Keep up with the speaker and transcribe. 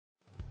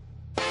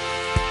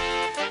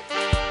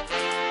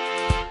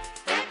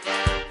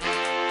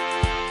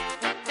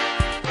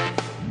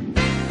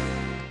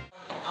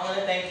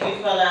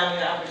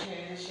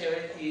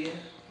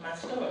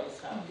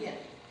yeah.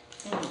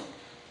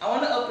 I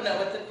want to open up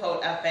with the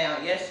quote I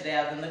found yesterday.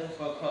 I've been looking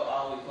for a quote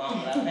all week long,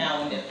 but I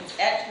found one that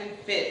actually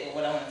fit with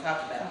what I want to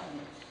talk about.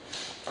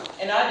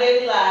 In our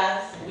daily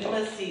lives, we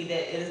must see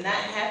that it is not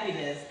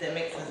happiness that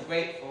makes us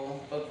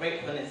grateful, but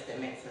gratefulness that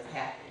makes us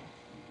happy.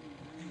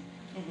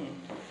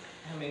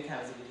 How many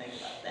times did we think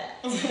about that?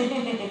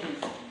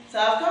 So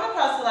I've come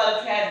across a lot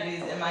of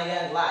tragedies in my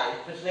young life,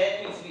 which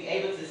led me to be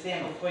able to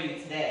stand before you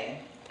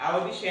today. I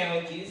will be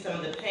sharing with you some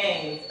of the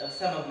pains of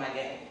some of my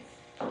gains.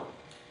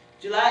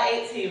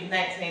 July 18,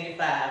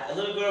 1985, a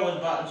little girl was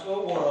brought into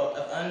a world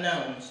of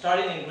unknown,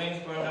 starting in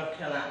Greensboro, North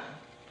Carolina.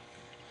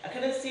 I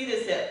couldn't see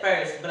this at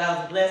first, but I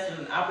was blessed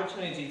with an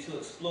opportunity to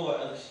explore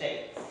other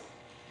states.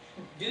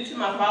 Due to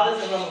my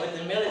father's enrollment with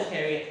the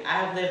military,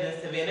 I have lived in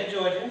Savannah,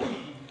 Georgia,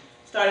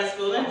 started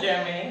school in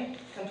Germany,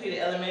 completed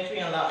elementary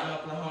in Lawton,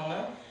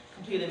 Oklahoma,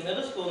 completed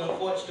middle school in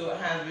Fort Stewart,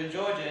 Hinesville,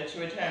 Georgia, to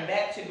return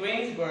back to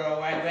Greensboro,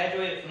 where I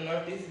graduated from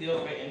Northeast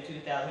Guilford in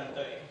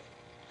 2003.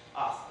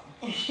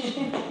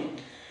 Awesome.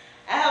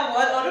 I have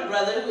one older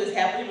brother who is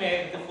happily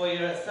married with a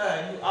 4-year-old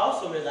son who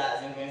also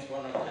resides in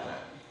Greensboro, North Carolina.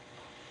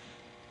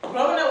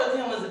 Growing up with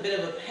him was a bit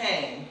of a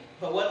pain,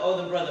 but what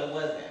older brother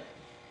wasn't?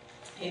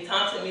 He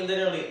taunted me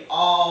literally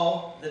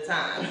all the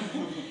time.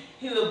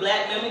 He would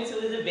blackmail me to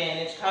his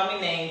advantage, call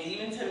me names,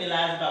 even tell me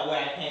lies about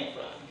where I came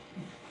from.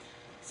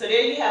 So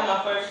there you have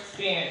my first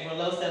experience where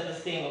low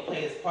self-esteem would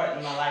play its part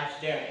in my life's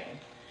journey.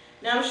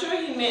 Now I'm sure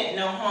he meant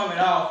no harm at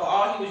all, for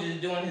all he was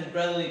just doing his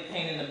brotherly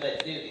pain in the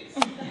butt duties.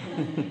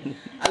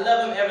 I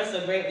love him ever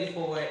so greatly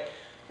for it.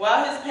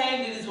 While his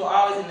pain duties were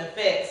always in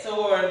effect,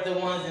 so were the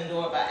ones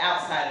endured by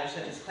outsiders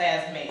such as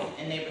classmates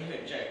and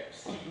neighborhood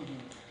jerks.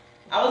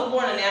 I was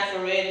born a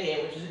natural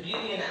redhead, which is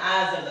beauty in the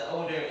eyes of the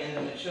older and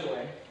the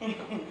mature.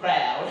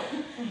 Proud.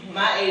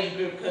 My age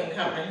group couldn't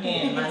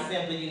comprehend my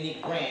simply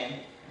unique brand.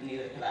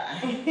 Neither could I.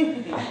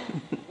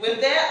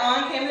 With that,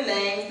 on came the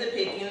names, the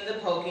picking, the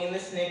poking, the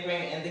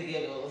snickering, and the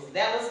giggles.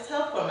 That was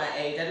tough for my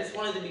age. I just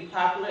wanted to be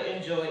popular,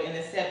 enjoyed, and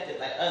accepted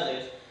like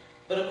others.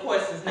 But of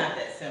course, it's not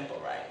that simple,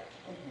 right?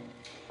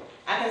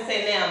 I can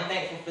say now I'm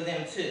thankful for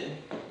them too.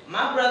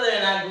 My brother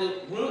and I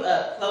grew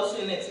up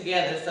closely knit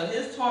together, so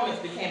his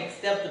torments became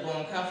acceptable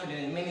and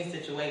comforting in many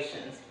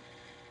situations.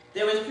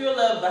 There was pure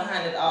love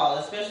behind it all,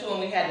 especially when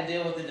we had to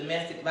deal with the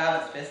domestic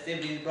violence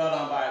festivities brought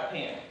on by our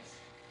parents.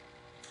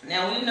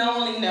 Now, we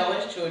only know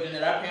as children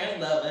that our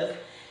parents love us,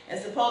 and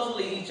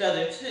supposedly each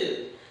other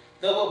too,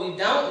 though what we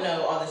don't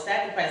know are the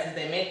sacrifices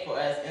they make for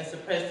us and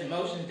suppressed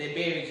emotions they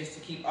bury just to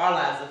keep our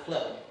lives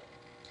afloat.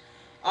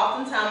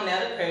 Oftentimes, when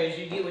that occurs,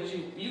 you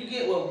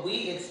get what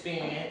we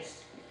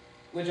experienced,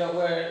 which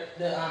were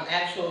the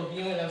actual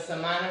viewing of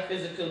some minor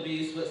physical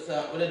abuse with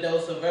a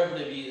dose of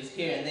verbal abuse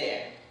here and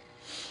there.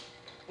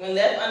 When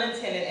left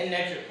unattended and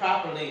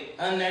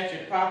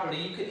unnurtured properly,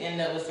 you could end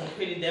up with some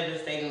pretty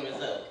devastating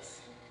results.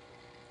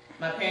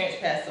 My parents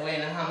passed away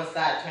in a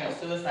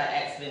homicide-turned-suicide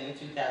accident in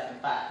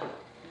 2005.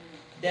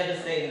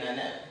 Devastating, I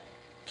know.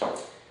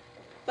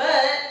 But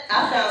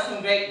I found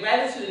some great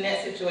gratitude in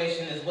that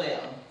situation as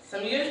well.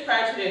 Some years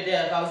prior to their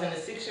death, I was in a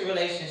 6-year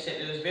relationship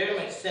that was very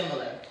much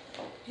similar.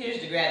 Here's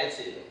the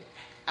gratitude.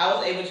 I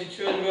was able to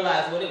truly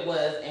realize what it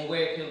was and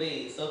where it could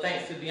lead. So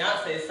thanks to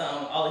Beyonce's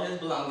song, All of His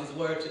Belongings,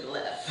 Word to the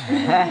Left.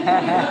 Let's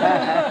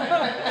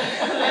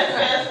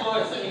fast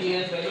forward some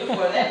years right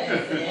before that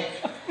incident.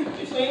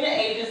 Between the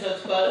ages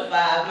of 12 to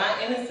 5,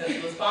 my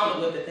innocence was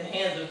fondled with at the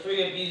hands of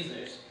 3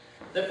 abusers.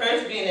 The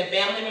first being a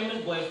family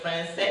member's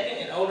boyfriend, second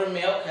an older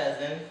male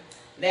cousin,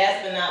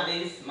 last but not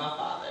least, my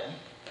father.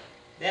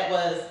 That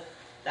was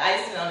the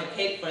icing on the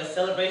cake for a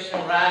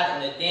celebrational ride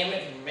on a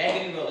damaged,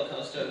 raggedy roller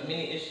coaster with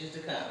many issues to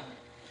come.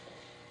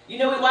 You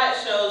know, we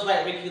watch shows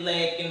like Ricky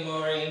Lake and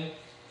Maury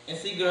and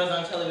see girls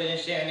on television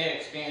sharing their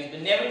experience,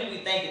 but never do we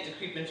think it to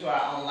creep into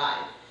our own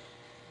life.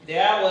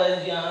 There I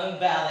was, young,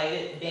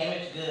 violated,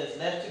 damaged goods,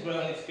 left to grow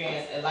and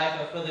experience a life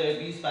of further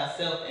abuse by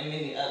self and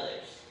many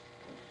others.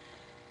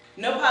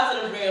 No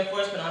positive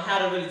reinforcement on how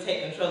to really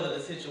take control of the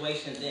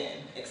situation then,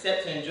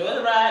 except to enjoy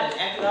the ride and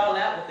act it all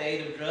out with the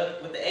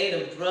aid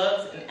of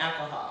drugs and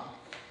alcohol.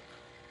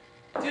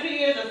 Due to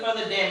years of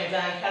further damage,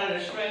 I encountered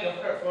a string of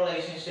hurtful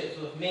relationships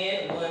with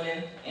men,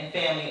 women, and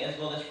family, as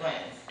well as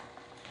friends.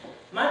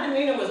 My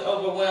demeanor was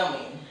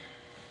overwhelming.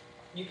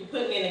 You could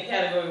put me in a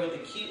category with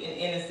the cute and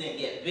innocent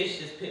yet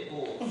vicious pit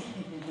bulls.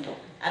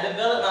 I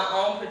developed my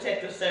own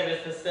protective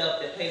service for self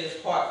that played its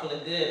part for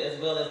the good as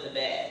well as the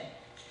bad.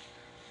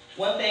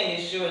 One thing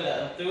is sure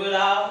though, through it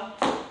all,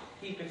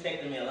 he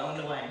protected me along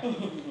the way.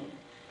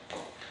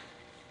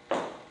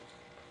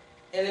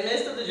 In the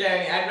midst of the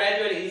journey, I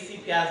graduated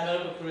ECPI's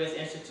Medical Careers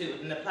Institute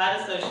with an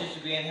applied associate's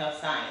degree in health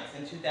science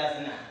in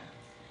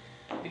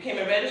 2009. Became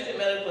a registered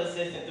medical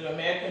assistant through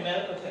American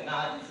Medical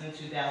Technologies in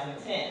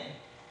 2010.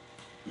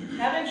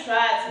 Having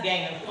tried to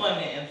gain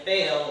employment and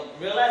failed,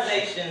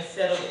 realization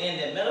settled in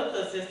that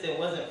medical assistant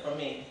wasn't for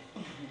me.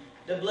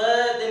 The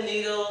blood, the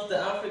needles,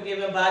 the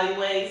unforgiving body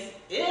waste,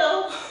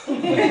 ew,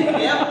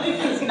 definitely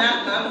was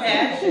not my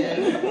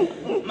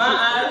passion. My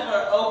eyes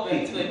were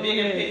open to a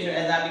bigger picture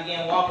as I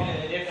began walking in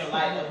a different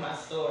light of my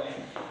story.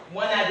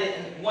 One I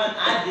didn't,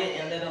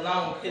 let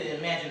alone couldn't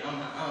imagine on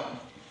my own.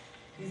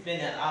 He's been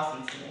that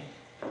awesome to me.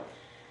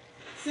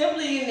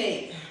 Simply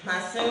Unique, my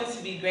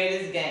soon-to-be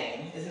greatest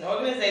game, is an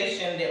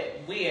organization that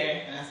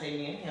and I say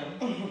me and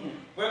him,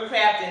 we're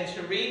crafting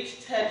to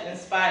reach, touch,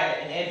 inspire,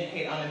 and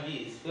educate on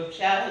abuse, with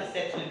childhood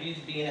sexual abuse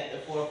being at the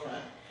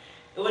forefront.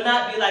 It will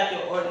not be like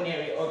your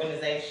ordinary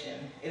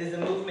organization. It is a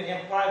movement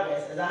in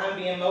progress as I am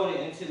being molded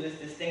into its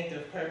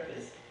distinctive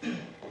purpose.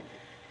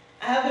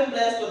 I have been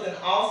blessed with an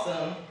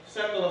awesome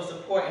circle of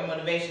support and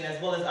motivation,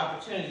 as well as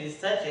opportunities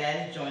such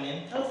as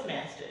joining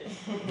Toastmasters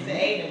to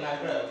aid in my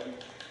growth.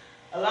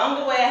 Along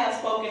the way, I have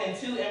spoken in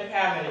 2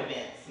 empowerment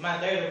events, my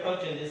 3rd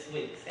approaching this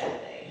week,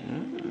 Saturday,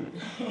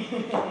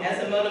 as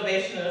a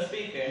motivational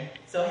speaker.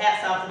 So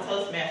hats off to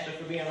Toastmasters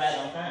for being right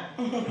on time.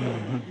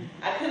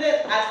 I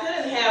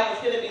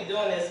couldn't be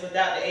doing this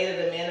without the aid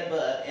of the man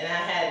above, and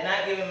had I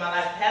not given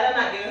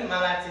my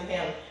life to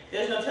him,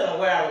 there's no telling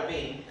where I would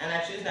be, and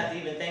I choose not to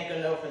even think or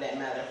know for that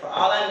matter. For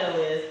all I know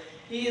is,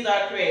 he is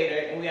our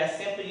creator, and we are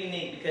simply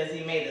unique because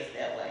he made us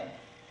that way.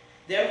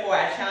 Therefore,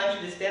 I challenge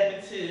you to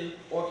step into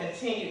or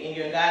continue in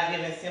your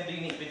God-given, simply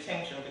unique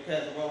potential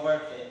because we're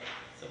worth it.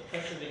 So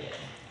persevere.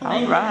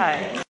 All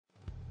right.